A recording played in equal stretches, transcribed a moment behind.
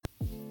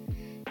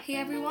Hey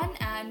everyone,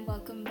 and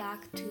welcome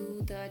back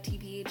to the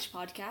TBH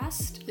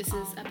podcast. This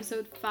is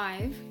episode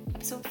 5.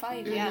 Episode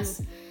 5,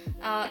 yes.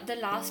 The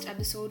last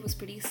episode was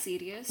pretty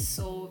serious,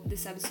 so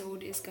this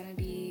episode is going to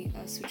be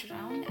a switch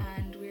around,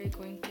 and we're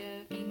going to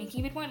be making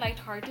it a bit more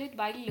lighthearted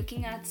by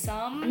looking at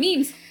some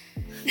Memes!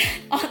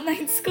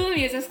 online school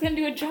memes. I was going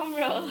to do a drum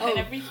roll and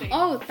everything.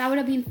 Oh, that would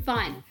have been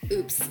fun.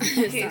 Oops.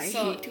 Okay, Sorry.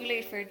 so too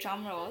late for a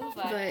drum roll,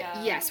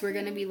 but yes, we're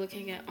going to be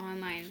looking at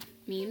online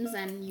memes,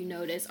 and you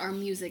notice our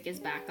music is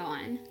back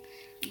on,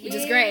 which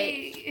is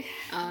great.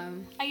 I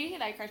really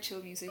like our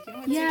chill music. You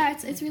know,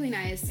 it's really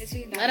nice. It's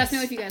really nice. Let us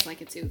know if you guys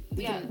like it too.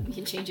 We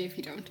can change it if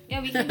you don't.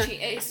 Yeah, we can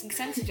change.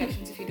 Send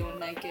suggestions if you don't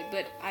like it,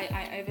 but I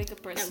have like a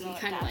personal we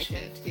kind of like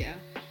attachment. it. Yeah.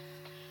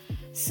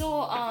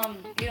 So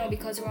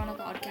because we're on a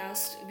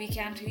podcast, we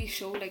can't really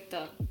show like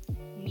the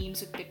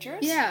memes with pictures.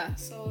 Yeah.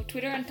 So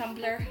Twitter and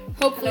Tumblr.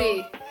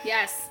 Hopefully, hello.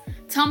 yes.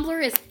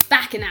 Tumblr is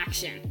back in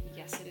action.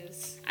 Yes, it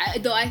is.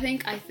 I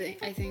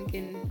think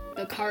in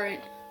the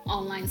current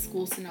online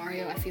school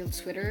scenario, I feel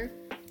Twitter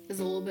is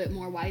a little bit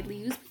more widely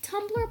used. But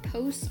Tumblr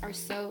posts are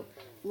so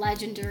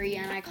legendary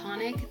and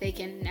iconic; they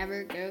can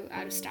never go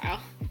out of style.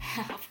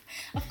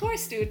 Of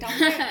course, dude.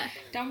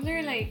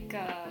 Tumblr, like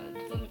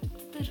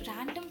the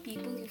random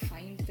people you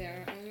find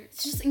there are.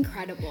 It's just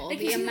incredible. Like,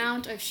 the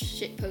amount of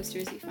shit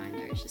posters you find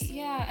there is just.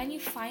 Yeah, and you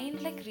find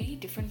like really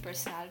different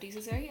personalities.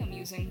 It's very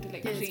amusing to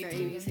like. It's read very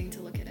through amusing to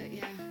look at it.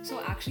 Yeah.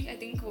 So actually, I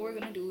think what we're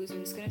gonna do is we're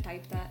just gonna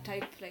type.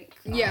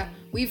 Yeah,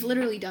 we've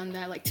literally done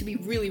that. Like, to be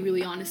really,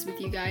 really honest with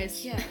you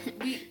guys. Yeah,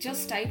 we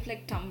just type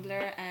like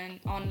Tumblr and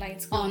online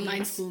school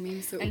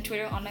memes. So. And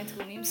Twitter online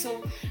school memes.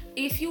 So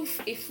if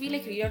we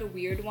like read out a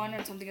weird one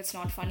or something that's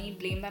not funny,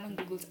 blame that on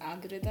Google's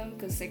algorithm,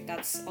 because like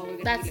that's all we're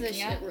gonna that's be the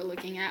looking shit at. we're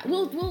looking at.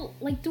 We'll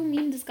like do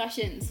meme discussions.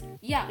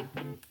 Yeah,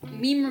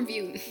 Meme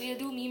reviews. we'll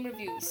do meme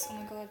reviews. Oh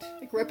my god.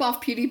 Like, rip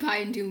off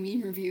PewDiePie and do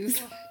meme reviews.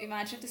 Oh,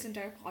 imagine if this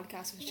entire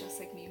podcast was just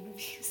like meme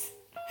reviews.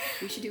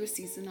 We should do a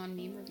season on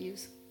meme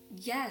reviews.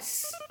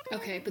 Yes.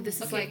 Okay, but this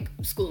is Okay. like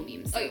school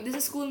memes. Oh, this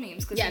is school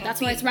memes. Yeah, that's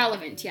why it's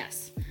relevant.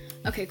 Yes.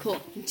 Okay,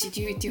 cool.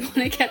 Do you want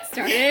to get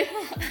started?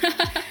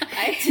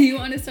 Do you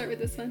want to start with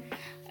this one?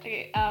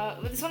 Okay.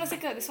 But this one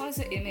is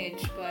an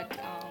image, but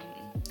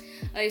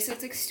so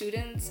it's like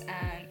students,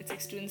 and it's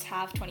like students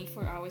have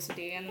 24 hours a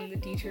day, and then the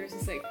teachers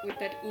is like with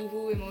that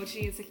uhu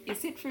emoji. It's like,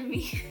 is it for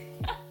me?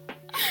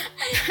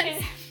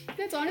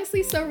 That's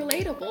honestly so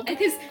relatable,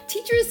 because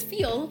teachers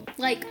feel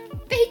like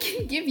they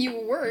can give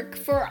you work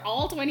for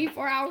all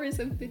 24 hours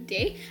of the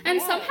day,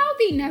 and somehow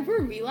they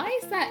never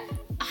realize that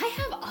I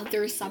have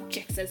other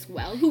subjects as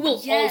well who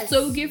will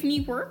also give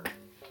me work.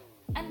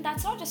 And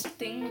that's not just a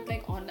thing with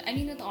like online. I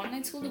mean, with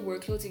online school, the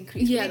workloads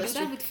increase. Yeah, they that's do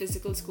that true. with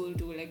physical school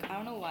too. Like, I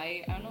don't know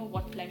why. I don't know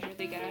what pleasure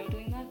they get out of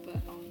doing that, but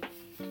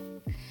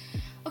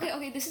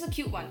Okay, this is a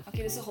cute one.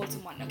 Okay, this is a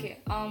wholesome one. Okay,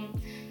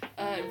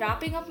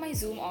 wrapping up my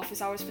Zoom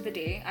office hours for the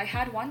day, I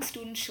had one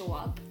student show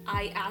up.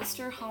 I asked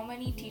her how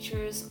many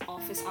teachers'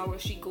 office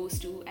hours she goes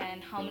to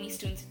and how many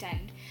students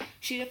attend.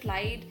 She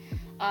replied,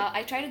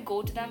 I try to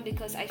go to them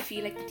because I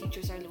feel like the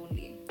teachers are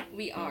lonely.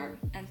 We are,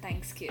 and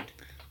thanks, kid.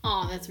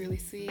 Oh, that's really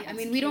sweet. I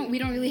mean, we don't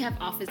really have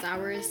office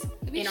hours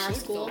in our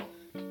school.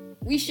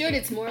 We should.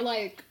 It's more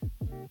like,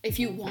 if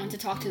you want to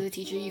talk to the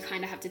teacher, you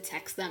kind of have to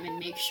text them and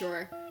make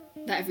sure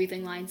that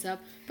everything lines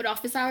up. But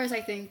office hours, I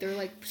think they're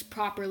like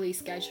properly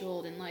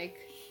scheduled and like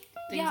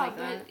things like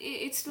that. Yeah, but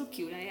it's still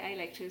cute. I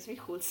liked it. It's very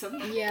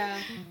wholesome. Yeah.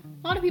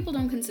 A lot of people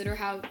don't consider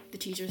how the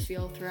teachers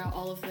feel throughout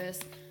all of this.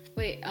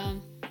 Wait,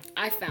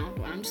 I found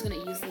one. I'm just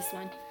gonna use this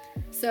one.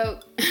 So,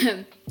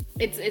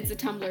 it's a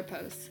Tumblr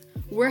post.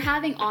 We're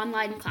having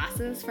online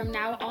classes from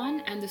now on,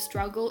 and the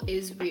struggle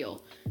is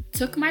real.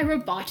 Took my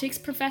robotics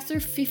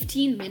professor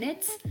 15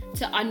 minutes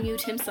to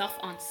unmute himself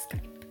on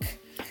Skype.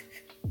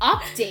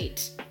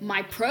 Update.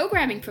 My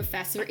programming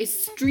professor is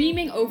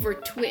streaming over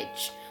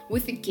Twitch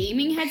with a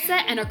gaming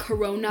headset and a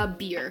Corona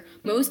beer.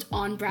 Most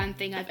on-brand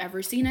thing I've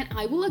ever seen, and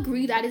I will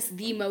agree that is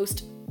the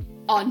most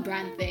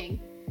on-brand thing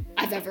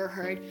I've ever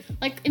heard.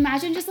 Like,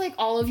 imagine just like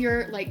all of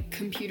your like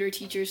computer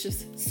teachers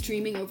just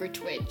streaming over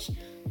Twitch.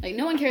 Like,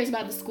 no one cares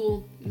about the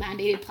school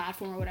mandated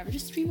platform or whatever.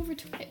 Just stream over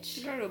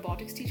Twitch. Our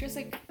robotics teachers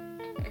like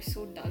are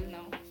so dull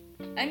now.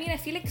 I mean, I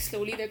feel like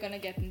slowly they're gonna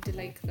get into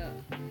like the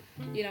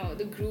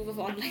groove of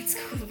online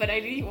school. But I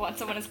really want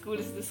someone as cool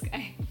as this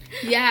guy.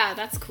 Yeah,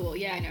 that's cool.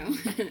 Yeah, I know.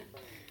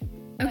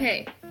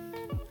 Okay.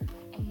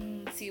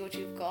 Let's see what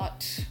you've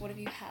got. What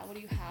do you have?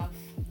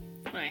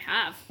 What I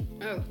have?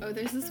 Oh,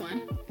 there's this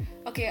one.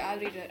 Okay, I'll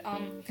read it.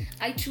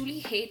 I truly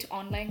hate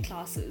online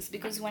classes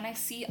because when I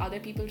see other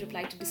people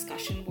reply to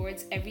discussion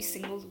boards, every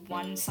single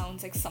one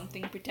sounds like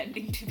something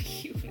pretending to be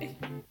human.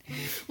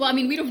 Well, I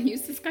mean, we don't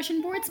use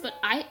discussion boards, but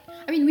I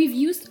mean, we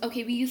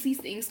use these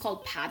things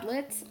called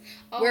Padlets,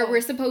 where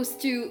we're supposed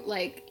to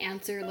like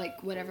answer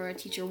like whatever a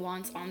teacher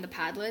wants on the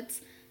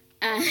Padlets.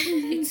 And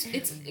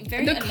it's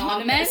very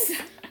anonymous.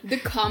 The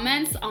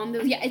comments on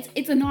those,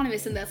 it's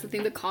anonymous, and that's the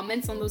thing. The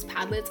comments on those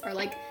Padlets are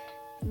like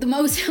the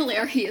most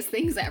hilarious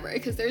things ever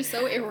because they're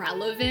so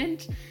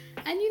irrelevant,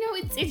 and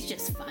it's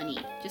just funny,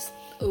 just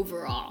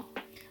overall.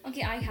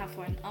 Okay, I have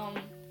one.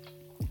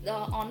 The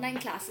online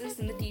classes,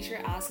 then the teacher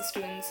asks the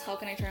students, how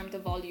can I turn up the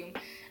volume?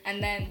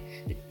 And then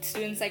the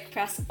students like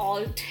press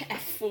Alt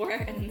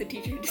F4 and then the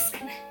teacher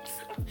disconnects.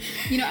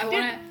 You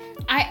know,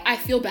 I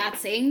feel bad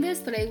saying this,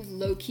 but I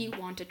low-key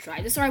want to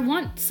try this, or I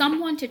want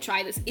someone to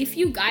try this. If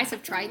you guys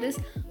have tried this,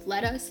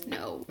 let us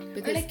know.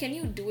 Or like, can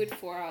you do it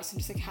for us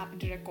and just like happen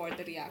to record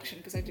the reaction?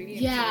 Because I really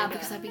enjoy yeah, that.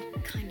 because that'd be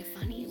kind of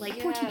funny. Like,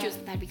 Yeah. poor teachers,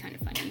 that'd be kind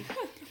of funny.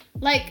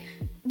 Like,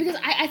 because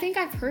I think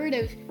I've heard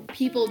of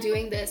people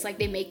doing this, like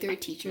they make their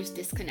teachers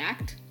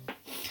disconnect,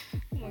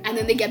 Oh my and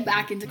then they get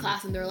back into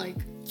class and they're like,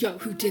 yo,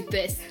 who did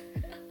this?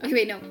 Okay,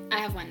 wait, no, I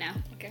have one now.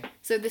 Okay.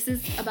 So this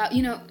is about,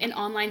 you know, an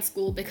online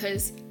school,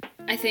 because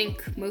I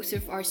think most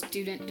of our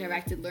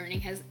student-directed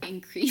learning has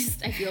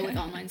increased, I feel, with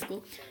online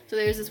school. So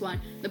there's this one.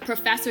 The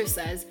professor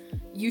says,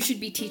 you should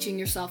be teaching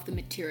yourself the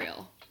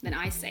material. Then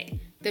I say,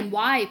 then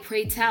why,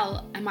 pray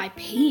tell, am I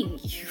paying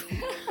you?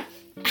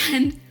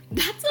 And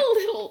that's a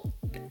little,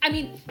 I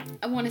mean,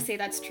 I want to say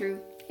that's true.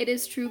 It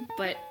is true,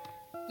 but,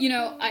 you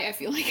know, I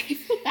feel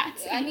bad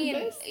saying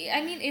this.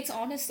 I mean, it's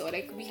honest though.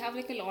 Like, we have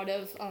like a lot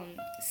of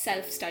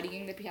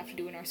self-studying that we have to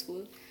do in our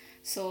school.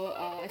 So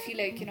I feel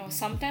like, you know,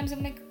 sometimes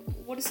I'm like,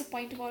 what is the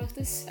point of all of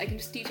this? I can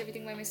just teach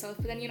everything by myself.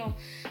 But then, you know,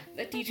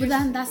 the teachers, But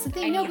then that's the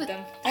thing. I No, need but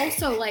them.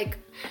 also, like,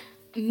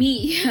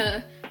 me,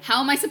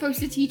 how am I supposed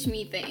to teach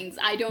me things?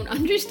 I don't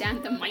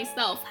understand them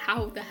myself.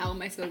 How the hell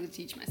am I supposed to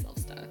teach myself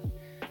stuff?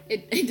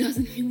 It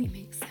doesn't really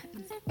make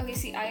sense. Okay,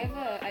 see, I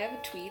have a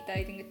tweet that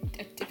I think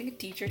a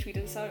teacher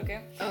tweeted this out.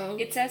 Okay, Oh.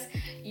 it says,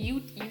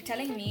 you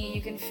telling me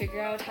you can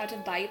figure out how to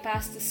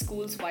bypass the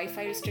school's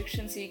Wi-Fi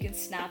restrictions so you can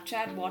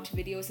Snapchat, watch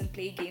videos, and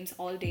play games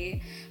all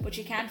day, but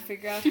you can't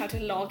figure out how to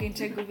log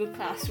into Google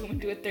Classroom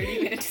and do a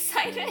 30-minute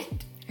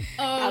assignment.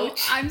 Oh,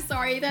 Ouch. I'm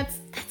sorry. That's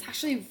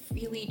actually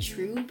really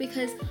true,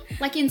 because,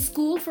 like, in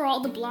school for all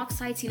the block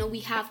sites, you know,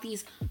 we have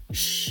these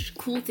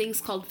cool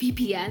things called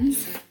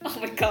VPNs. Oh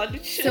my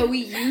god. So we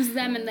use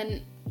them, and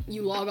then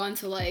you log on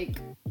to like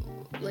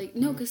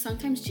no, because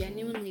sometimes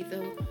genuinely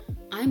though,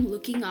 I'm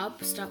looking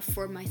up stuff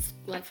for my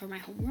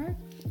homework,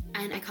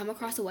 and I come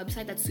across a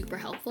website that's super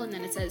helpful, and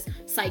then it says,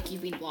 "Psych,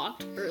 you've been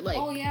blocked," or like.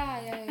 Oh yeah.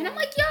 And I'm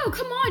like, yo,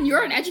 come on,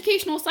 you're an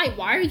educational site.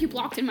 Why are you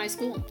blocked in my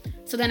school?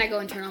 So then I go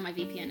and turn on my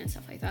VPN and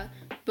stuff like that.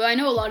 But I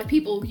know a lot of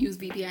people use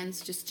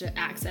VPNs just to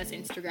access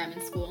Instagram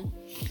in school.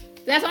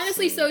 That's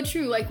honestly so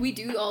true. Like, we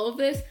do all of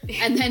this,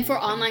 and then for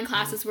online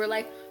classes, we're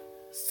like,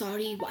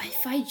 sorry,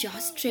 Wi-Fi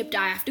just tripped.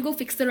 I have to go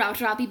fix the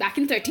router. I'll be back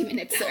in 30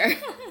 minutes, sir.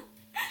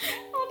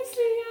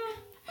 Honestly,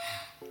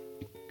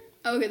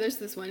 yeah. Okay, there's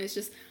this one. It's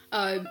just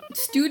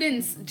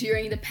students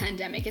during the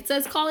pandemic. It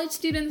says college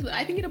students, but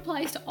I think it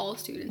applies to all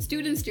students.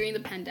 Students during the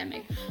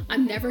pandemic.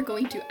 I'm never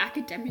going to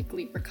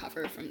academically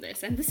recover from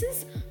this. And this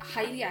is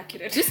Highly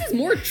accurate.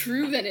 more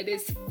true than it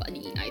is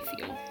funny, I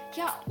feel.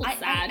 Yeah, Well,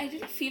 sad. I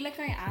didn't feel like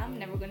I am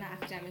never gonna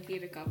academically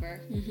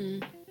recover.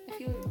 Mm-hmm. I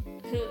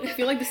I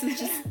feel like this is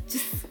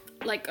just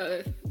like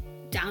a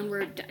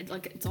downward,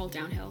 like it's all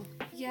downhill.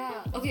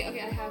 Yeah. Okay,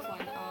 I have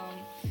one.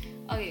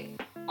 Okay.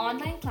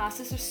 Online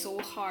classes are so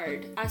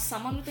hard. As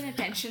someone with an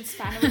attention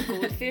span of a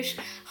goldfish,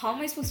 how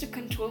am I supposed to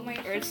control my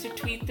urge to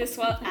tweet this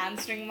while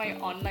answering my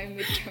online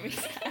midterm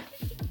exam?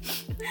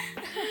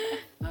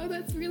 Oh,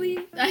 that's really,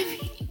 I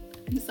mean,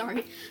 I'm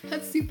sorry.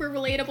 That's super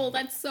relatable.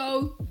 That's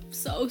so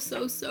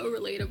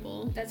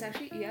relatable. That's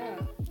actually, yeah.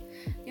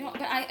 You know,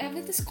 but I have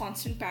like this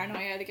constant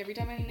paranoia, like every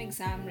time I'm in an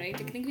exam, right?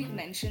 Like, I think we've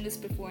mentioned this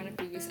before in a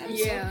previous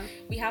episode. Yeah.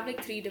 We have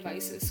like 3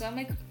 devices, so I'm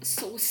like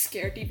so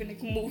scared to even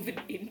like move an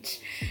inch.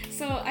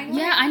 So I know.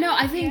 Yeah, I know.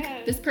 I think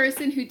Yeah. this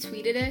person who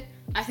tweeted it,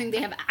 I think they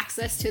have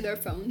access to their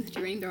phones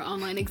during their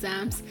online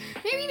exams.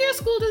 Maybe their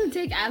school doesn't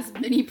take as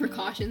many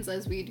precautions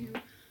as we do.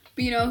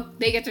 But, you know,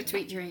 they get to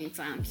tweet during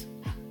exams.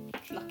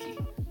 Lucky.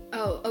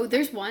 Oh,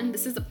 there's one.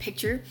 This is a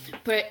picture,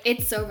 but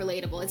it's so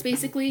relatable. It's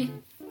basically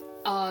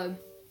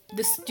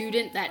the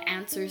student that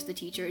answers the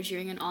teacher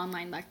during an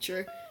online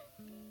lecture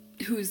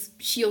who's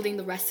shielding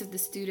the rest of the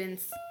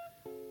students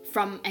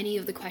from any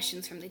of the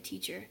questions from the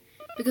teacher.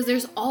 Because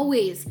there's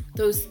always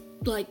those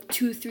like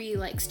 2-3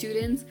 like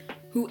students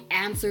who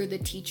answer the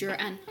teacher,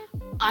 and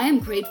I am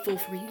grateful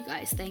for you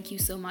guys. Thank you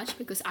so much,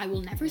 because I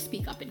will never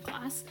speak up in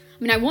class.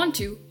 I mean, I want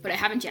to, but I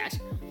haven't yet.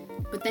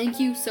 But thank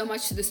you so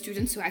much to the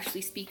students who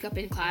actually speak up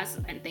in class,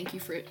 and thank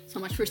you so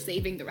much for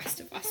saving the rest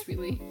of us,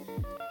 really.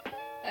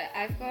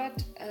 I've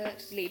got a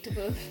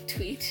relatable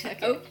tweet.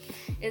 Okay. Oh.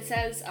 It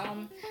says,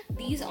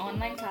 these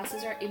online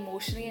classes are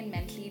emotionally and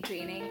mentally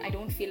draining. I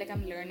don't feel like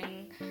I'm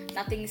learning.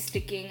 Nothing is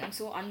sticking. I'm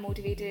so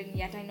unmotivated, and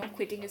yet I know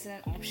quitting isn't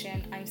an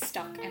option. I'm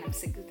stuck and I'm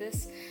sick of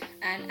this.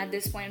 And at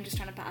this point, I'm just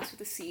trying to pass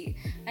with a C.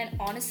 And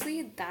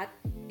honestly, that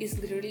is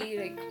literally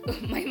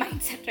like my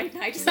mindset right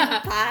now. I just want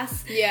to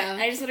pass. Yeah.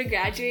 I just want to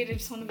graduate. I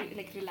just want to be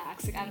like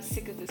relax. Like, I'm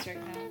sick of this right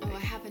now. Oh, I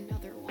have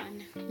another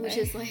one, which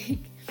is like,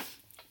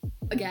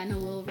 again, a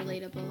little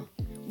relatable.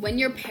 When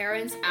your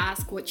parents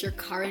ask what your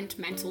current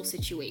mental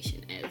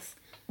situation is,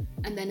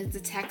 and then it's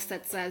a text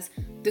that says,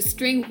 the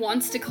string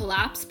wants to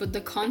collapse, but the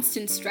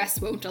constant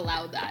stress won't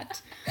allow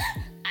that.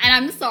 And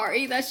I'm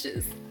sorry, that's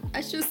just,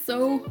 it's just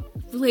so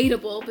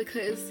relatable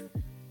because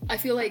I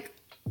feel like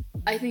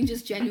I think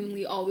just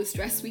genuinely all the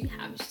stress we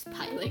have is just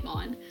piling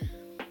on.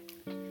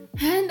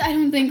 And I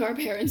don't think our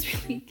parents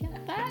really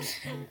get that.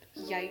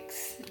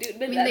 Yikes, dude.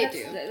 But I mean, they that's,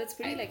 do. That's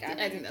pretty like accurate.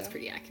 I think that's though.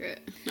 pretty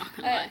accurate. Not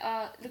gonna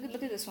lie.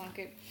 Look at this one,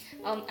 okay.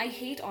 I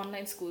hate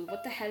online school.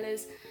 What the hell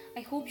is?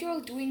 I hope you're all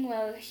doing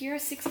well. Here are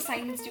 6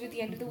 assignments due at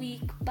the end of the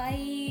week.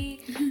 Bye.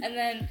 And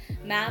then,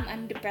 ma'am,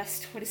 I'm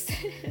depressed. What is this?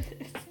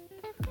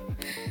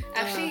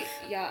 Actually,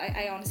 yeah,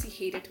 I honestly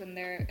hate it when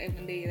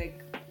they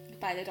like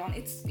pile it on.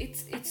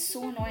 It's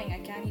so annoying. I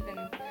can't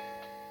even.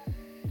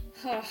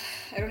 I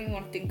don't even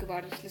want to think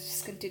about it. Let's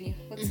just continue.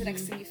 What's the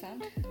next thing you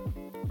found?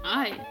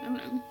 I don't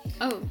know.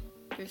 Oh,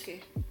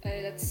 Okay,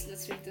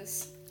 let's read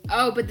this.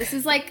 oh, but this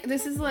is like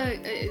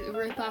a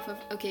rip off of.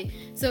 Okay,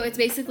 so it's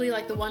basically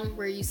like the one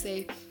where you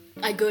say,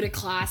 I go to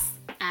class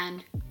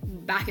and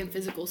back in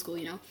physical school,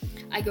 you know,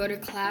 I go to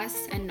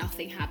class and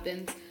nothing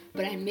happens,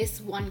 but I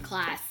miss one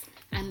class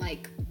and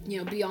like, you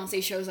know,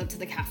 Beyonce shows up to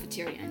the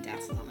cafeteria and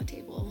dances on the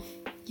table.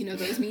 You know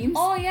those memes?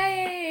 Oh yeah.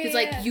 It's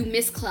like you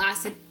miss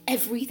class and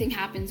everything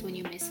happens when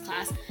you miss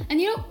class. And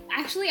you know,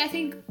 actually I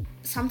think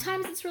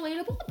sometimes it's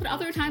relatable, but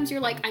other times you're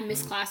like, I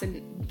miss class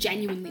and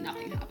genuinely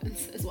nothing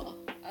happens as well.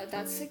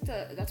 That's like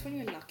that's when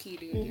you're lucky,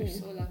 dude. You're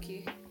so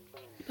lucky.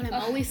 But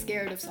I'm always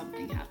scared of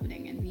something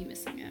happening and me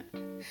missing it.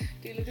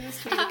 Dude, look at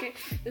this tweet, okay?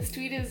 This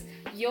tweet is,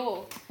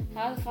 yo,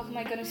 how the fuck am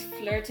I gonna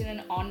flirt in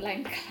an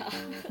online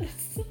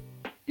class?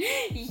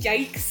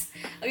 Yikes.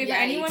 Okay, for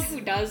anyone who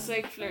does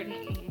like flirt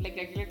in like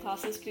regular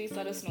classes, please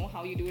let us know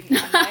how you do it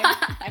online.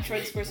 I'm sure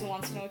this person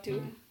wants to know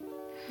too.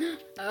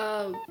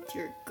 Oh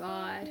dear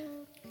God.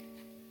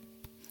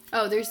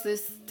 Oh, there's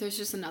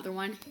just another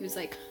one who's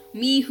like,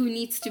 me who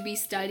needs to be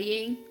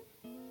studying,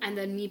 and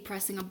then me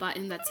pressing a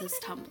button that says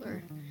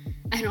Tumblr.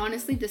 And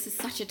honestly, this is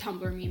such a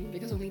Tumblr meme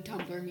because only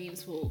Tumblr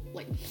memes will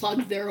like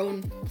plug their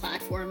own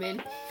platform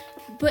in.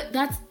 But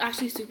that's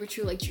actually super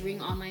true. Like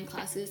during online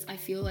classes, I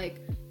feel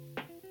like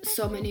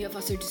so many of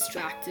us are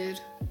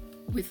distracted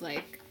with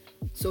like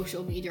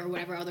social media or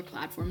whatever other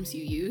platforms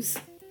you use.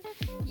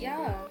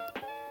 Yeah.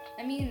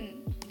 I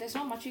mean, there's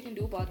not much you can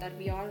do about that.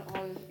 We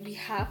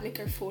have like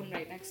our phone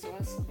right next to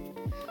us.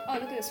 Oh,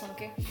 look at this one,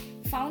 okay?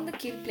 Found the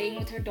kid playing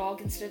with her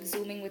dog instead of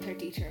zooming with her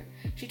teacher.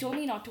 She told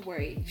me not to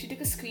worry. She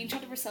took a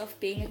screenshot of herself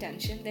paying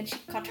attention, then she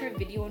cut her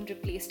video and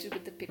replaced it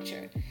with the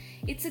picture.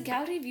 It's a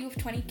gallery view of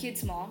 20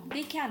 kids, mom.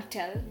 They can't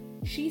tell.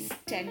 She's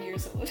 10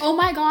 years old. Oh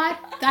my God,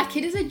 that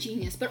kid is a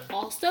genius. But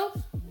also,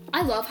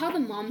 I love how the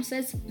mom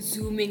says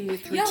zooming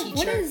with her teacher.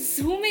 What is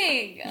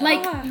zooming?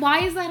 Like,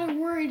 why is that a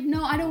word?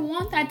 No, I don't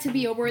want that to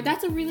be a word.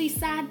 That's a really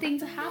sad thing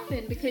to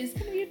happen because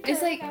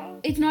it's like,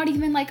 it's not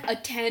even like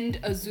attend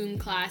a Zoom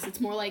class. It's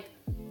more like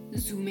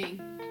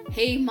zooming.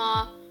 Hey,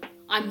 ma,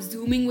 I'm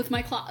zooming with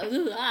my class.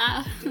 Dude,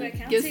 I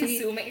can't say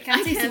zooming. I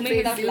can't say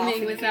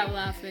zooming without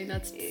laughing.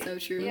 That's so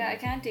true. Yeah, I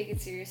can't take it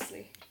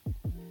seriously.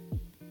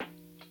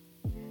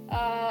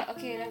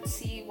 Okay, let's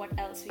see what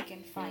else we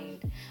can find.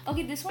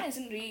 Okay, this one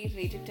isn't really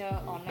related to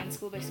online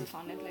school, but I still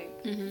found it,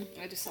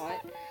 like, I just saw it.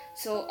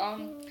 So,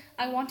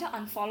 I want to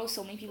unfollow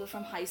so many people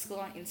from high school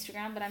on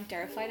Instagram, but I'm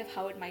terrified of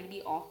how it might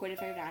be awkward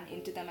if I ran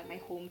into them at my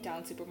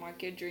hometown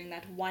supermarket during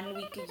that 1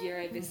 week a year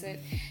I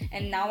visit.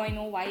 And now I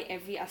know why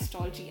every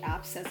astrology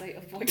app says I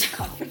avoid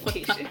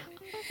confrontation.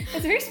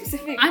 That's very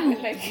specific.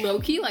 I'm like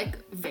low-key,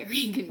 like,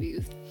 very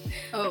confused.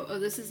 Oh,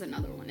 this is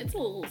another one. It's a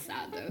little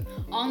sad though.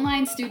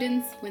 Online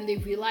students, when they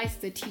realize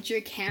the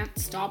teacher can't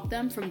stop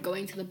them from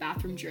going to the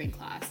bathroom during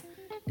class,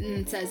 and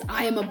it says,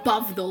 I am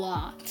above the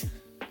law.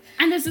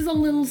 And this is a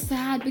little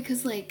sad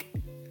because, like,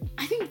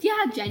 I think,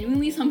 yeah,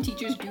 genuinely some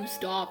teachers do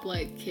stop,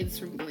 like, kids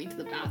from going to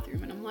the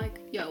bathroom. And I'm like,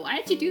 yo,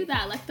 why did you do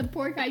that? Let the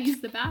poor guy use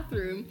the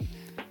bathroom.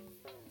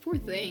 Poor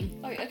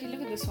thing. Okay,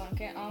 look at this one,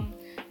 okay?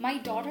 My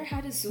daughter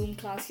had a Zoom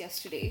class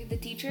yesterday. The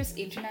teacher's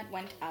internet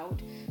went out,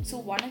 so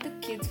one of the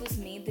kids was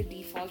made the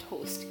default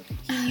host.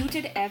 He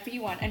muted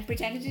everyone and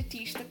pretended to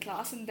teach the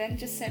class and then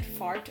just said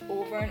fart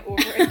over and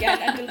over again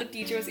until the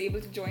teacher was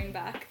able to join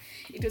back.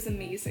 It was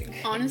amazing.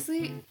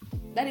 Honestly,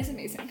 that is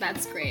amazing.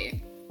 That's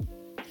great.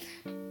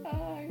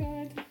 Oh my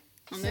god.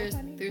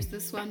 And there's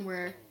this one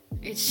where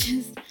it's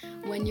just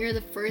when you're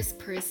the first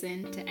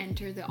person to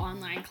enter the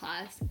online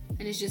class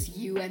and it's just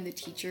you and the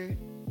teacher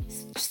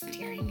just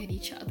staring at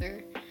each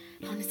other.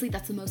 Honestly,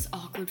 that's the most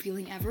awkward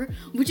feeling ever,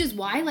 which is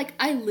why, like,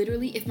 I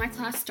literally, if my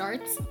class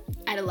starts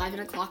at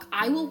 11 o'clock,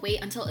 I will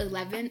wait until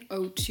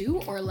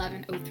 11:02 or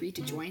 11:03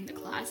 to join the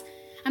class.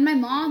 And my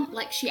mom,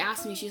 like, she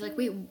asked me, she's like,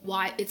 wait,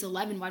 why? It's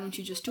 11, why don't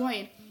you just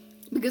join?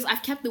 Because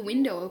I've kept the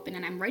window open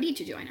and I'm ready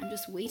to join. I'm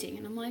just waiting.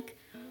 And I'm like,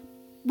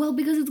 well,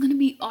 because it's going to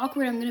be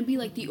awkward. I'm going to be,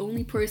 like, the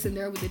only person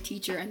there with a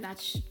teacher, and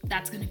that's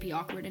going to be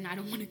awkward, and I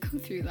don't want to go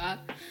through that.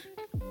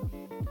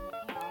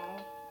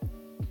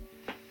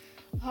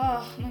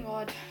 Oh my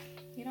god.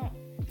 You know,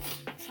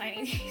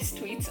 finding these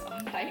tweets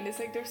online is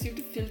like, you have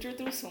to filter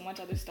through so much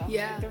other stuff.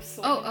 Yeah. Like, there's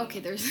so many. Okay,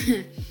 there's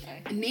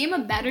name a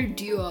better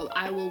duo,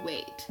 I will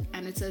wait.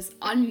 And it says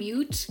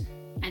unmute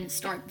and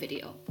start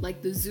video.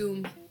 Like the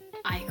Zoom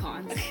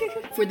icons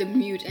for the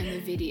mute and the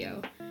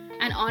video.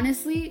 And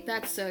honestly,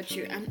 that's so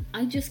true. And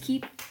I just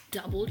keep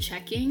double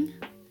checking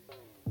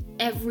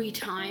every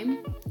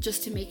time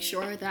just to make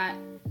sure that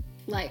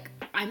like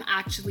I'm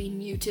actually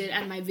muted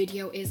and my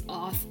video is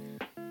off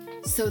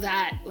so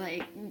that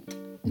like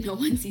no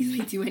one sees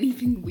me do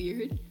anything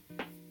weird.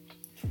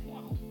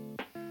 Wow.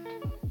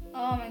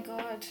 Oh my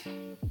god.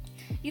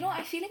 You know,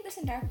 I feel like this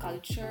entire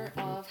culture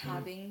of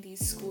having these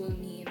school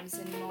memes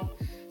and, you know,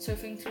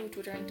 surfing through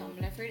Twitter and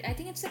Tumblr, I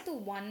think it's like the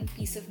one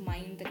peace of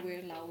mind that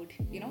we're allowed,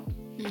 you know?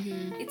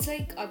 Mm-hmm. It's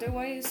like,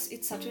 otherwise,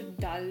 it's such a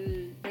dull,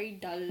 very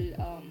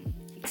dull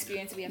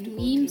experience we have to go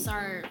through. Memes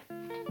are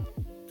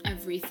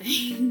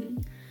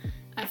everything.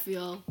 I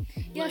feel.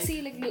 Yeah,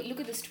 see, like,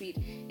 look at this tweet.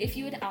 If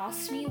you had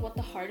asked me what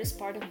the hardest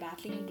part of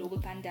battling a global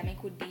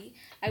pandemic would be,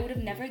 I would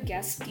have never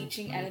guessed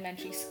teaching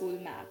elementary school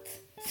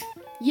math.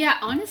 Yeah,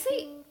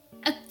 honestly,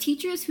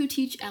 teachers who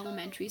teach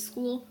elementary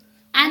school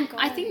and God,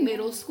 I think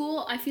middle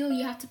school, I feel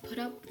they have to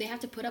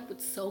put up with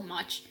so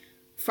much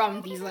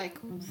from these like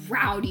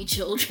rowdy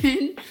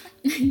children.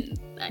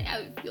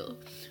 I feel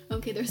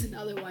okay. There's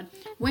another one.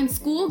 When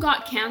school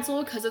got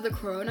canceled because of the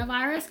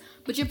coronavirus,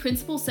 but your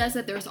principal says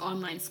that there's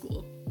online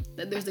school.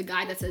 That there's a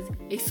guy that says,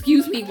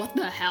 "Excuse me, what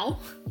the hell?"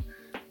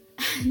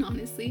 And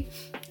honestly,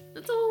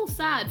 that's a little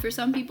sad for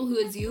some people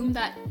who assume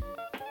that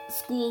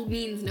school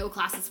means no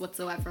classes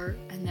whatsoever,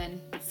 and then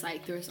it's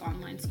like there's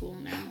online school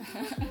now.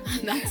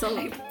 That's a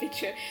like the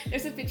picture.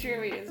 There's a picture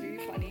of it. It's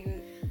really funny.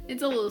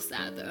 It's a little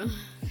sad though.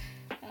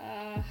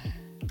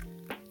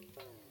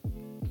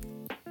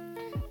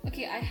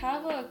 Okay, I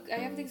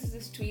have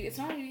this tweet. It's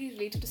not really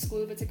related to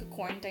school, but it's like a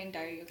quarantine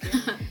diary,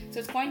 okay? So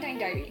it's quarantine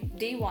diary.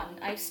 Day 1,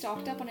 I've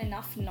stocked up on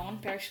enough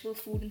non-perishable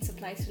food and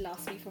supplies to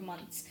last me for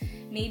months,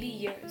 maybe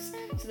years,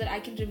 so that I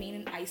can remain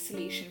in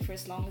isolation for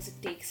as long as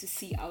it takes to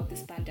see out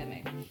this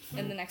pandemic.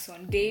 And the next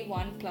one, day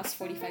 1 plus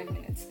 45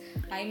 minutes.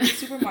 I'm in the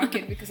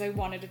supermarket because I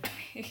wanted a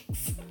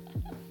Twix.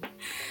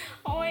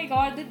 Oh my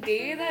god, the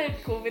day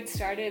that COVID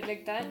started,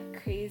 like that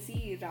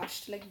crazy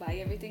rush to like buy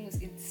everything was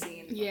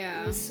insane.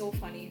 Yeah. It was so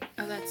funny.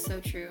 Oh, that's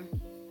so true.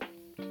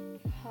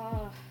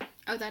 Oh,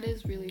 that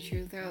is really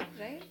true though.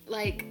 Right?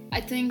 Like, I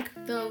think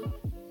though,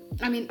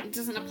 I mean, it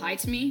doesn't apply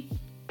to me,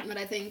 but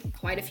I think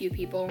quite a few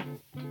people,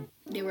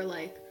 they were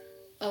like,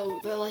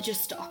 oh, well, I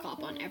just stock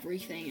up on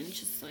everything and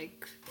just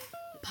like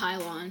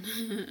pile on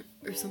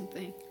or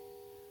something.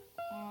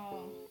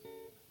 Oh.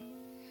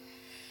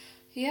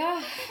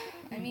 Yeah,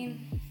 I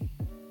mean...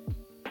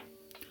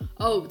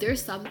 Oh,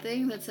 there's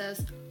something that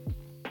says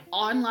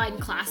online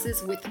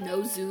classes with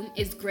no Zoom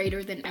is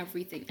greater than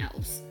everything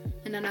else.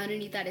 And then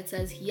underneath that it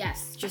says,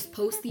 yes, just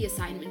post the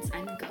assignments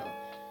and go.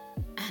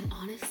 And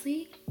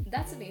honestly,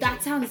 that's amazing.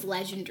 That sounds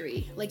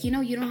legendary. Like, you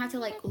know, you don't have to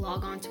like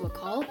log on to a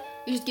call.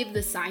 You just give the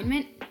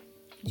assignment,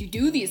 you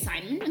do the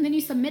assignment, and then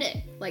you submit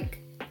it. Like,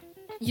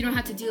 you don't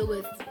have to deal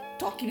with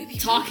talking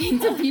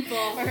to people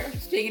or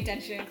paying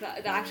attention.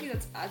 Actually,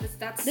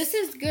 that's this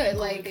is good.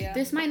 Like, idea.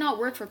 This might not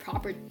work for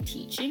proper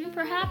teaching,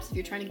 perhaps, if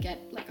you're trying to get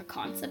like a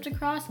concept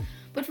across,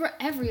 but for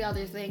every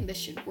other thing, this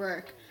should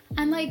work.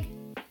 And like,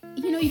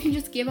 you know, you can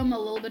just give them a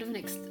little bit of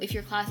if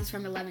your class is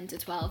from 11 to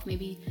 12,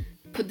 maybe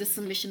put the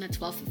submission at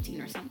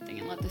 12:15 or something,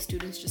 and let the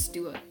students just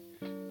do it.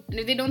 And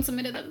if they don't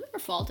submit it, that's their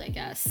fault, I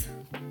guess.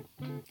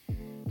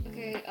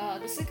 Okay,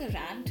 this is like a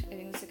rant. I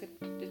think this is like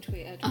a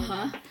tweet.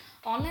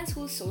 Online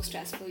school is so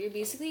stressful. You're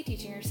basically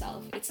teaching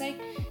yourself. It's like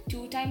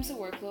 2 times the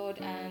workload,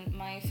 and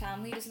my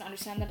family doesn't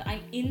understand that I'm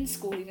in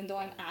school even though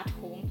I'm at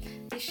home.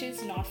 This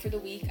shit's not for the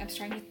weak. I'm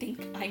starting to think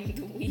I'm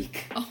the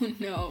weak. Oh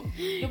no.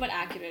 No, but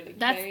accurate.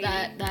 Like,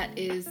 that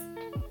is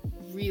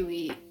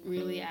really,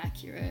 really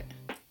accurate.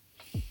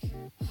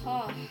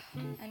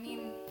 I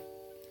mean,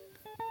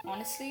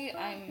 honestly,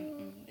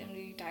 I'm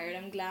really tired.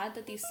 I'm glad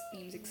that these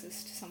memes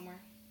exist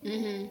somewhere.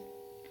 Mm-hmm.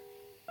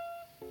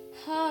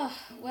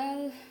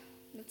 Well,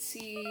 let's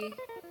see.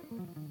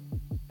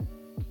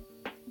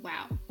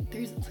 Wow.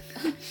 There's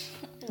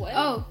what?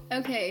 Oh,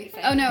 okay.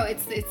 Oh no,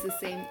 it's the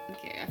same.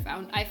 Okay,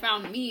 I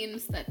found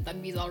memes that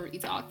we've already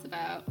talked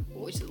about,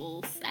 which is a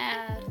little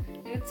sad.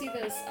 Let's see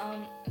this.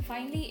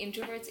 Finally,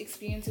 introverts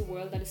experience a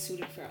world that is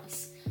suited for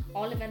us.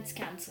 All events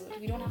cancelled.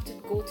 We don't have to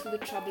go through the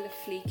trouble of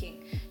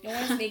flaking. No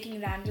one is making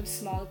random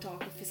small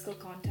talk or physical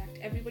contact.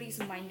 Everybody's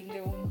minding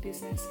their own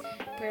business.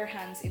 Prayer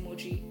hands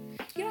emoji.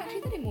 You know,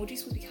 actually that emoji is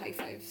supposed to be high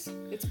fives.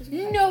 It's supposed to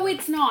be No,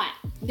 it's not.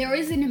 There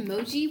is an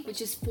emoji which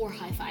is 4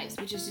 high fives,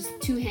 which is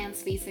just 2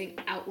 hands facing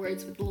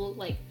outwards with little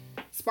like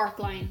spark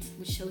lines,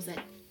 which shows that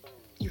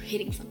you're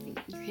hitting something.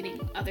 You're hitting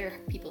other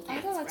people's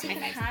hands. I thought that's for like a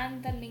high fives.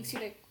 hand that makes you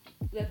like,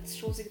 that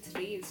shows like it's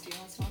raised, you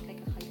know, it's not like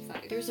a high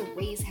five. There's a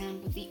raised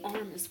hand with the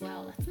arm as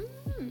well. That's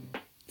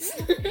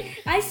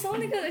I saw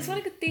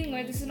like a thing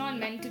where this is not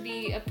meant to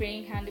be a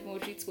praying hand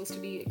emoji, it's supposed to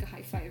be like a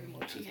high five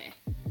emoji. Okay.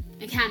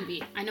 It can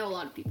be. I know a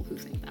lot of people who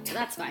think that, but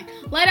that's fine.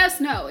 Let us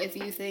know if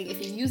you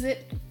use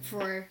it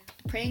for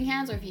praying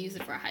hands or if you use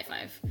it for a high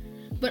five.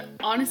 But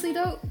honestly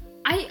though,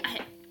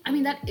 I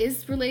mean that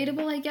is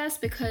relatable, I guess,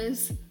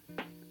 because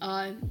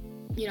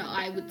you know,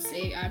 I would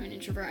say I'm an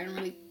introvert. I don't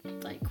really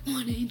like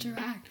want to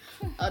interact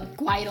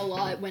quite a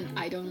lot when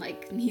I don't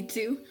like need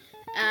to.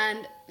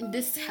 And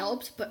this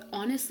helped, but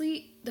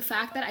honestly, the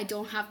fact that I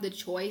don't have the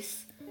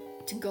choice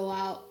to go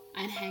out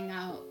and hang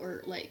out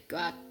or like go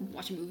out and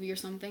watch a movie or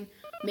something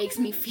makes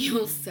me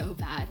feel so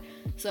bad.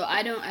 So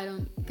I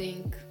don't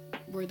think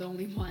we're the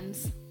only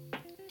ones.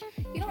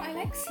 You know, I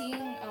like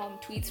seeing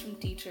tweets from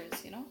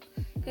teachers, you know,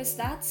 because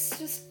that's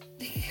just,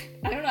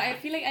 I don't know, I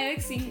feel like I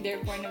like seeing their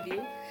point of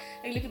view.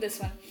 Like, look at this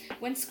one.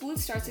 When school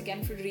starts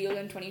again for real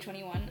in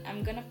 2021,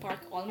 I'm gonna park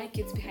all my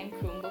kids behind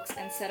Chromebooks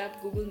and set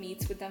up Google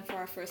Meets with them for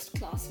our first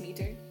class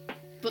meeting.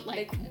 But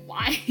like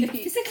why?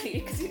 Physically,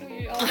 because you know,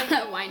 you're all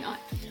like, why not?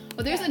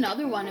 Well, there's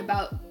another one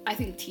about, I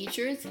think,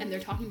 teachers, and they're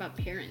talking about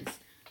parents.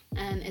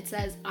 And it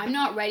says, I'm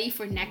not ready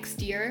for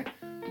next year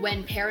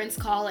when parents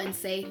call and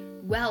say,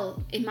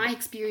 well, in my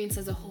experience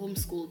as a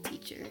homeschool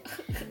teacher.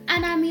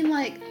 And I mean,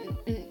 like,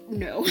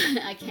 no,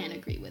 I can't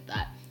agree with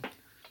that.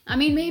 I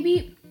mean,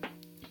 maybe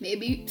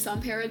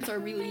some parents are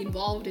really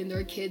involved in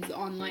their kids'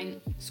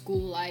 online school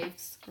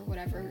lives or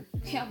whatever.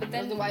 Yeah, but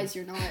then otherwise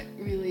you're not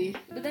really.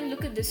 But then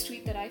look at this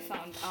tweet that I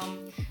found.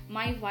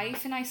 My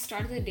wife and I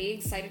started the day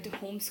excited to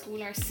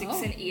homeschool our 6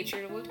 and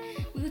 8-year-old.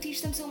 We will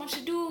teach them so much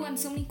to do and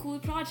so many cool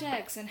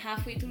projects. And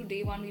halfway through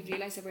day one, we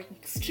realized that we're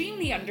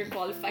extremely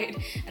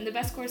underqualified. And the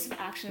best course of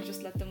action is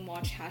just let them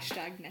watch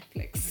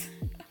 #Netflix.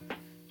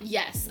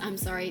 Yes, I'm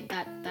sorry.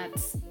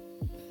 That's.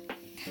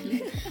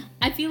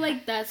 I feel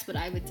like that's what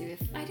I would do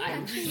if I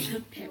was a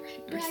parent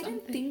or But something. I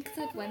didn't think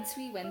that once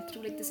we went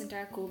through like this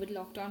entire COVID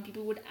lockdown,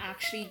 people would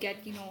actually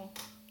get, you know,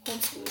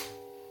 homeschooled.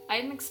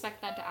 I didn't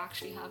expect that to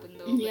actually happen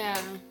though. Yeah,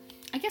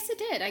 I guess it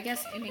did. I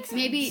guess It makes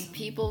maybe sense.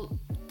 people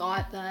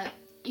thought that,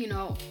 you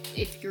know,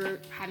 if you're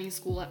having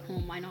school at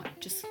home, why not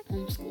just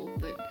homeschool?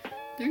 But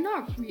they're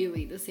not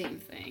really the same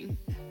thing.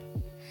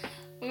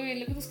 Wait,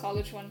 look at this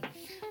college one.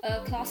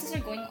 Classes are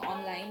going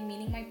online,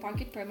 meaning my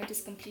parking permit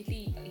is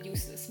completely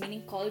useless,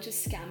 meaning college is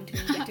scammed me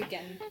yet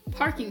again.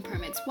 Parking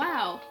permits.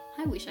 Wow,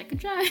 I wish I could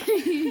drive.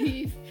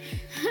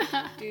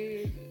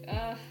 Dude,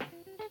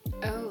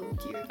 Oh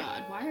dear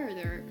God, why are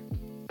there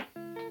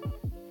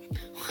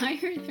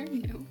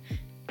no?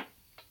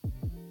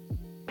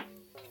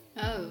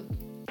 Oh.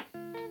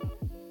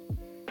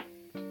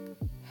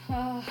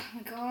 oh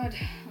my god,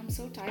 I'm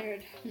so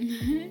tired.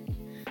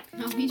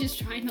 No, me just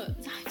trying to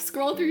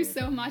scroll through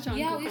so much on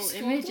Yeah, Google we've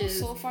scrolled through Images.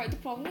 so far. The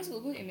problem is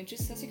Google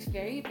Images has like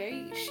very,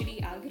 very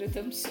shitty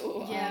algorithms,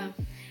 so Yeah.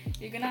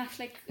 you're gonna have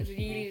to like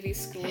really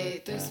scroll. Okay,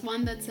 it, there's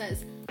one that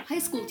says, high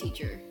school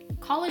teacher.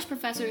 College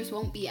professors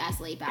won't be as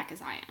laid back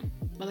as I am.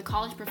 But the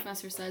college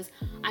professor says,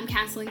 I'm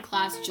canceling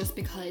class just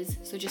because,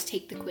 so just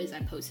take the quiz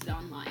I posted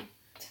online.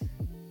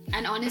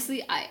 And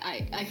honestly,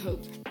 I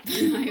hope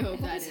I hope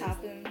that this is.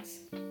 happens.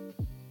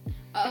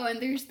 Oh,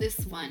 and there's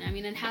this one. I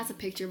mean, it has a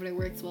picture, but it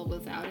works well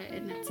without it.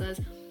 And it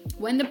says,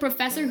 when the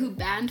professor who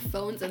banned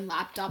phones and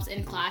laptops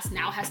in class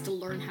now has to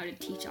learn how to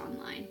teach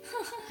online.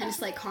 And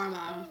it's like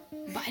karma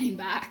biting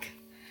back.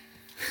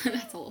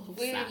 That's a little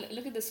Wait, sad.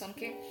 look at this one,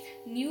 okay?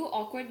 New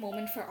awkward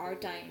moment for our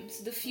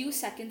times. The few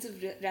seconds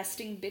of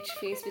resting bitch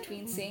face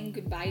between saying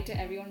goodbye to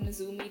everyone in a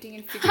Zoom meeting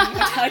and figuring out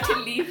how to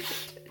leave.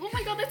 Oh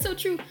my god, that's so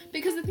true.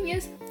 Because the thing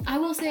is,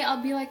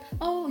 I'll be like,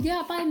 oh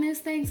yeah, bye miss,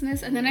 thanks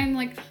miss. And then I'm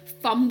like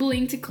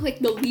fumbling to click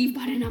the leave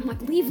button. I'm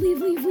like, leave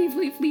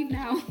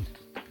now.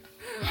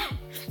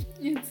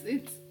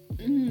 It's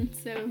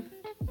so.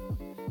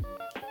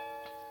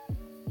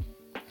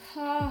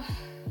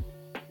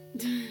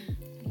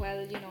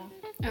 Well, you know.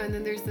 Oh, and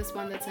then there's this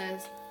one that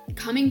says,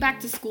 coming back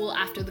to school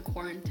after the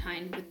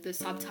quarantine with the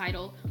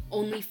subtitle,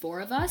 only 4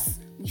 of us,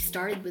 we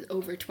started with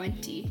over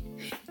 20.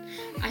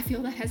 I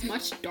feel that has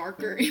much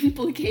darker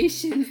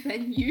implications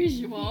than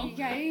usual.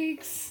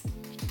 Yikes.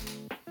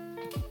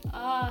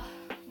 Oh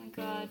my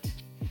god.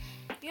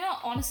 You know,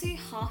 honestly,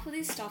 half of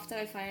these stuff that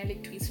I find are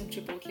like tweets from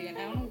Chipotle, and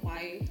I don't know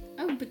why.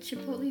 Oh, but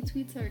Chipotle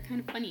tweets are kind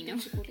of funny, no?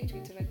 Chipotle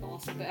tweets are like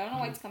awesome, but I don't know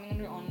why it's coming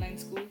under online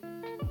school.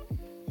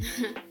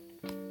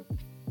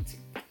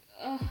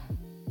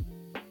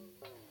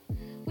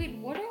 Wait,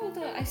 what are all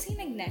the... I've seen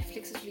like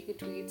Netflix has really good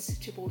tweets,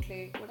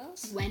 Chipotle, what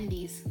else?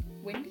 Wendy's.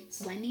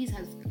 Wendy's? Wendy's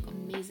has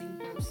amazing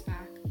roast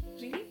back.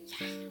 Really?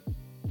 Yeah.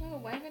 Oh,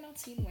 why have I not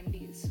seen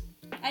Wendy's?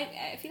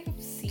 I feel like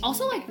I've seen...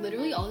 Also, like,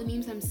 literally all the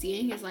memes I'm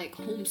seeing is, like,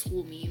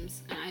 homeschool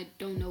memes, and I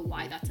don't know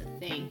why that's a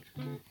thing.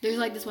 There's,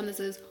 like, this one that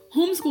says,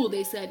 homeschool,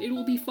 they said, it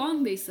will be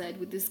fun, they said,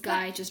 with this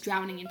guy just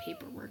drowning in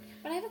paperwork.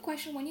 But I have a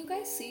question. When you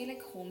guys say,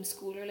 like,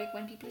 homeschool, or, like,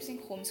 when people are saying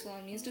homeschool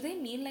on memes, do they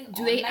mean, like,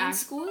 Do they online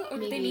school? Or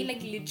do they maybe- mean,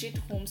 like, legit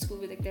homeschool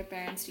with, like, their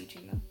parents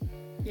teaching them?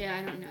 Yeah,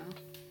 I don't know.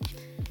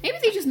 Maybe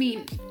they just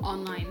mean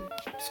online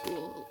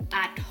school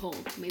at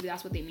home. Maybe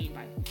that's what they mean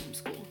by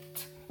homeschool.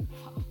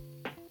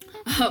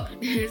 Oh,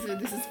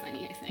 this is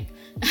funny, I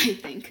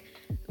think.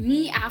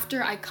 Me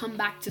after I come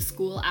back to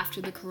school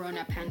after the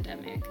corona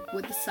pandemic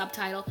with the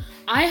subtitle,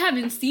 I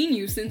haven't seen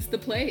you since the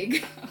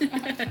plague.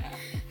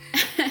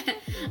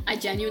 I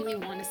genuinely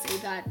want to say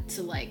that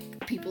to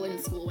like people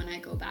in school when I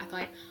go back,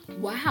 like,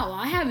 wow,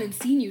 I haven't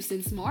seen you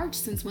since March,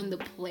 since when the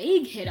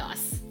plague hit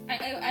us.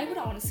 I would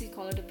honestly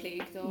call it a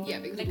plague, though. Yeah,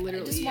 because like,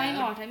 literally, just why yeah.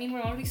 not? I mean,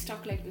 we're already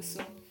stuck like this,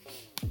 so...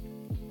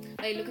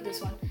 Like, look at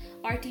this one.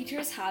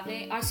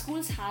 our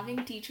school's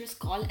having teachers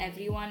call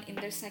everyone in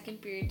their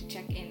second period to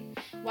check in.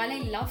 While I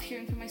love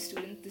hearing from my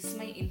students, this is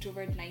my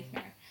introvert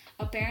nightmare.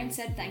 A parent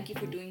said thank you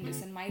for doing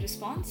this, and my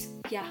response,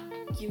 yeah,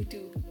 you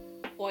too.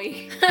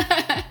 Oi.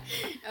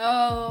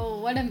 Oh,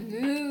 what a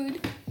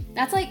mood.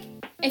 That's like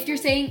if you're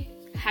saying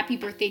happy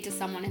birthday to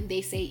someone and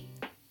they say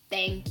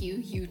thank you,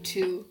 you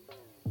too,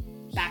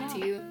 back to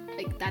you.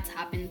 Like, that's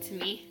happened to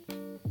me.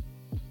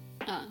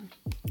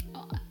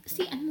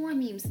 See, and more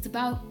memes. It's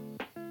about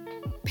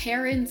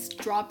parents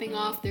dropping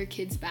off their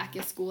kids back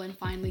at school and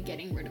finally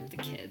getting rid of the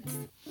kids.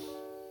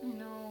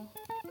 No.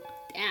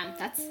 Damn,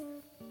 that's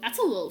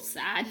a little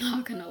sad,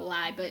 not gonna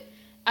lie. But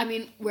I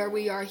mean, where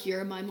we are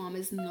here, my mom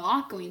is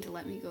not going to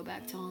let me go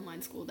back to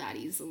online school that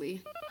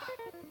easily.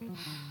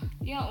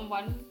 Yeah,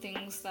 one of the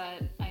things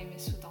that I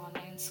miss with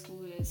online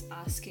school is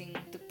asking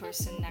the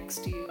person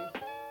next to you,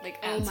 like,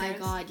 answers. Oh my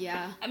god,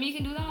 yeah. I mean, you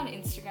can do that on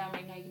Instagram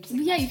right now. You can just,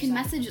 Yeah, you can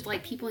message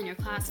like people in your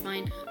class,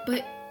 fine.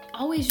 But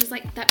always just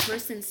like that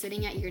person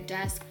sitting at your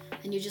desk,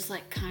 and you just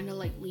like kind of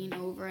like lean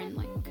over and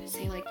like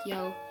say like,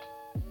 yo,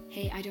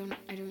 hey, I don't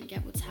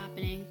get what's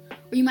happening.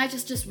 Or you might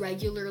just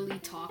regularly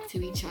talk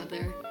to each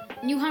other.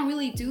 And you can't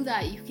really do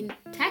that. You can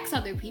text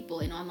other people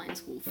in online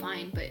school,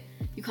 fine, but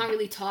you can't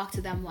really talk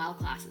to them while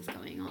class is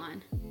going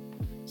on.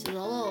 So it's a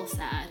little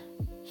sad.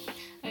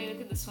 Hey,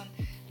 look at this one.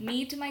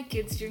 Me to my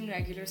kids during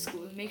regular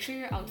school. Make sure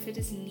your outfit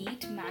is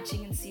neat,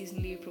 matching, and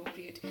seasonally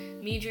appropriate.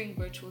 Me during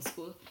virtual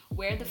school.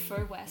 Wear the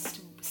fur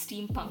vest,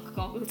 steampunk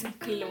goggles, and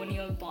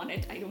colonial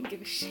bonnet. I don't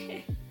give a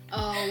shit.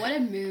 Oh, what a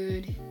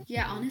mood.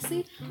 Yeah,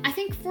 honestly, I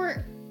think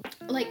for,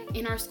 like,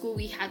 in our school,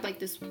 we had, like,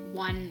 this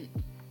one,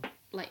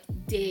 like,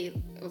 day,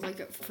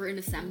 like, for an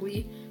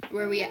assembly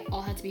where we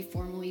all had to be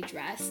formally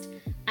dressed.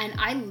 And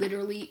I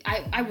literally,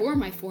 I wore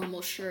my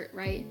formal shirt,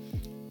 right?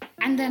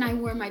 And then I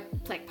wore my,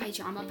 like,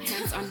 pajama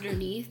pants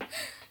underneath.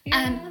 Yeah.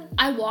 And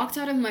I walked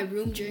out of my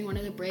room during one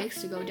of the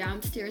breaks to go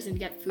downstairs and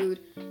get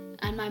food.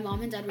 And my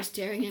mom and dad were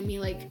staring at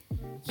me like,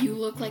 you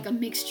look like a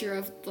mixture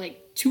of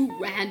like two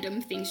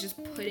random things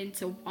just put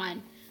into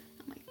one.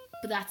 I'm like,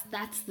 but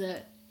that's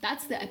the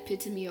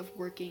epitome of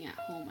working at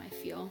home, I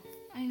feel.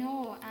 I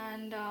know,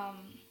 and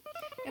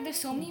yeah, there's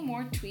so many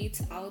more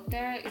tweets out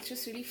there. It's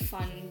just really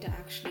fun to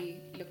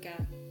actually look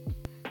at.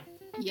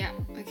 Yeah,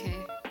 okay.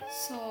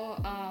 So,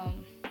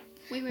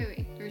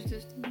 Wait. There's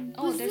this one.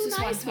 Oh, there's this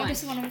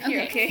one over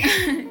here, okay.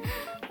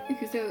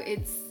 Okay, so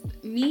it's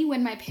me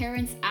when my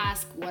parents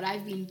ask what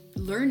I've been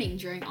learning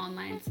during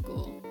online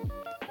school.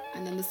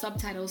 And then the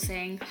subtitle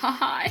saying,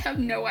 haha, I have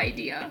no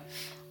idea.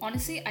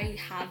 Honestly, I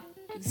have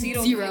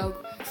zero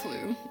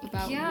clue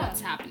about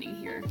what's happening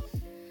here.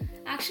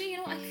 Actually,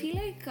 I feel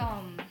like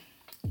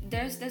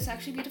there's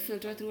actually been to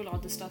filter through a lot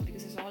of this stuff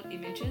because it's all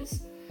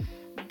images.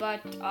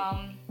 But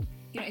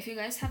if you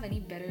guys have any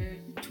better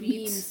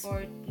tweets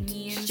or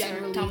memes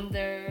or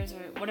tumblers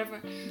or whatever,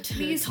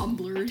 please.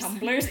 Tumblers,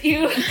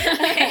 ew.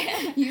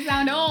 You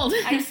sound old.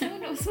 I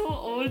sound so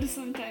old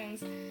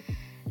sometimes.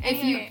 Anyway.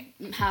 If you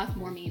have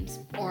more memes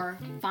or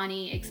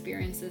funny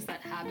experiences that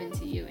happened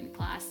to you in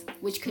class,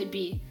 which could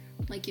be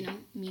like,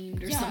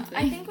 memed or something.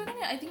 I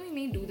think we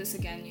may do this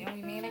again,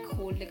 we may like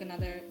hold like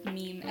another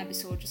meme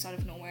episode just out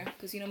of nowhere,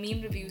 because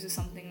meme reviews is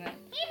something that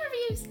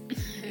is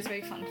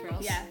very fun for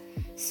us. Yeah.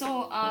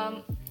 So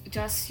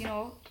just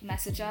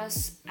message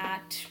us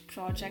at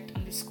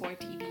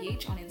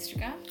project_tbh on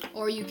Instagram,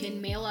 or you can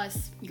mail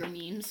us your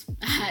memes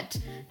at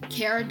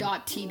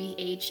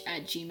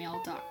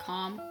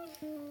care.tbh@gmail.com.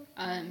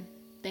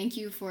 Thank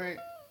you for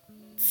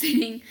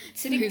sitting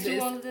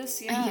through all of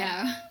this.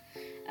 Yeah.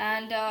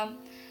 And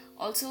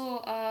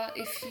also,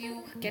 if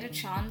you get a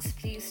chance,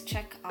 please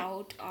check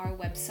out our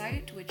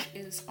website, which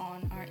is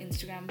on our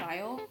Instagram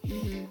bio.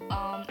 Mm-hmm.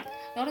 A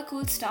lot of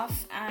cool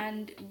stuff,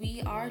 and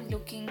we are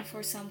looking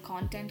for some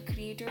content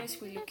creators.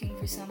 We're looking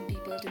for some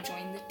people to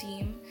join the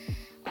team.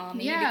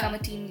 Maybe become a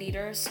team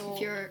leader. So if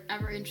you're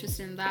ever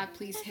interested in that,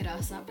 please hit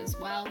us up as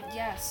well.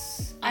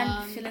 Yes,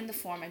 and fill in the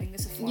form. I think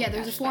there's a form. Yeah,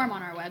 there's a form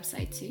on our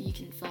website too. You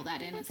can fill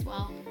that in as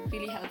well.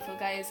 Really helpful,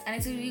 guys, and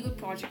it's a really good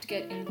project to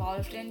get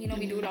involved in.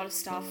 We do a lot of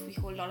stuff. We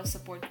hold a lot of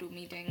support group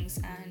meetings,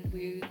 and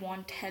we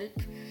want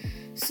help.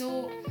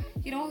 So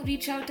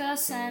reach out to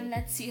us and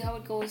let's see how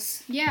it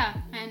goes. Yeah,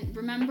 and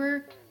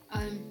remember,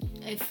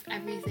 if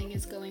everything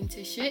is going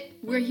to shit,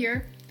 we're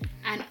here,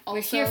 and also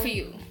we're here for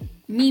you.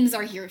 Memes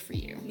are here for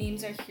you.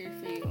 Memes are here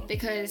for you.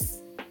 Because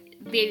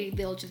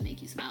they'll just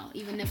make you smile.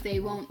 Even if they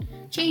won't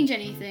change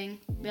anything,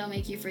 they'll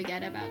make you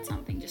forget about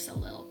something just a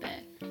little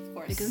bit. Of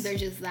course. Because they're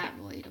just that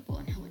relatable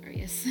and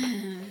hilarious.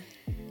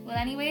 Well,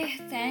 anyway,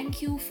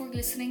 thank you for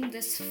listening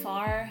this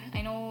far.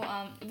 I know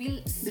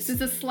this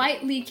is a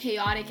slightly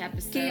chaotic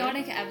episode.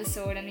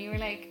 And we were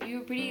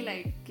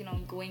pretty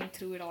going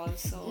through it all.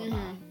 So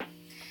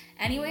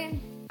anyway,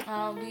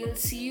 we'll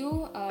see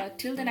you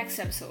till the next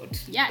episode.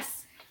 Yes.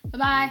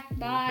 Bye-bye.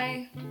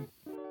 Bye.